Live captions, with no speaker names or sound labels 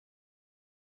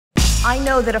I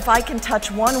know that if I can touch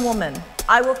one woman,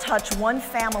 I will touch one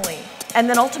family, and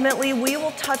then ultimately we will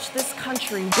touch this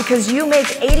country, because you make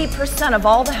 80% of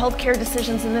all the healthcare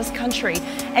decisions in this country,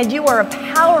 and you are a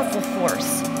powerful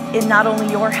force in not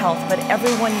only your health, but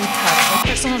everyone you touch.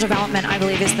 Personal development, I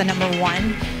believe, is the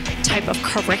 #1 type of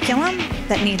curriculum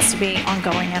that needs to be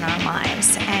ongoing in our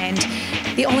lives. And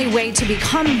the only way to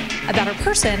become a better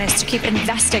person is to keep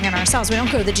investing in ourselves. We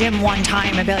don't go to the gym one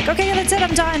time and be like, okay, that's it,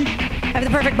 I'm done. I have the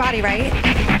perfect body, right?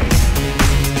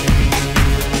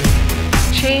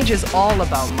 Change is all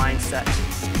about mindset.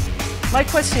 My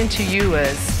question to you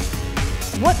is,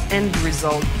 what end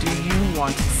result do you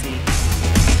want to see?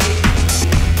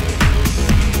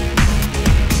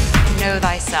 Know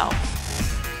thyself.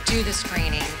 Do the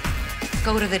screening.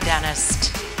 Go to the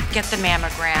dentist. Get the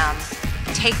mammogram.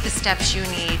 Take the steps you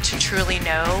need to truly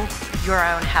know your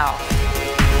own health.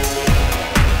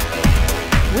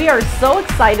 We are so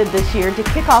excited this year to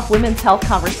kick off Women's Health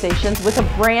Conversations with a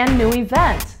brand new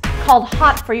event called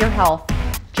Hot for Your Health.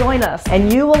 Join us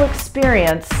and you will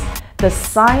experience the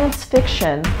science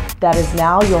fiction that is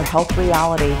now your health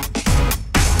reality.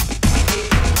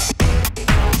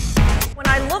 When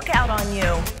I look out on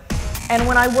you, and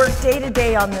when I work day to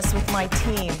day on this with my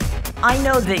team, I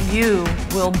know that you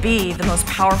will be the most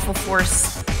powerful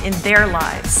force in their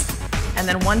lives. And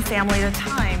then one family at a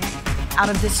time, out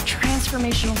of this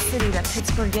transformational city that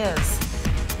Pittsburgh is,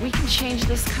 we can change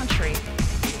this country.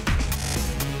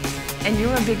 And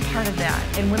you're a big part of that.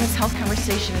 And Women's Health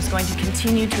Conversation is going to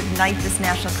continue to ignite this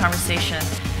national conversation.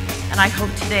 And I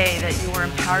hope today that you are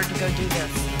empowered to go do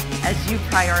this as you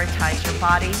prioritize your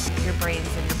body, your brains,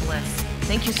 and your bliss.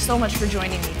 Thank you so much for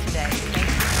joining me today. Thank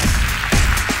you.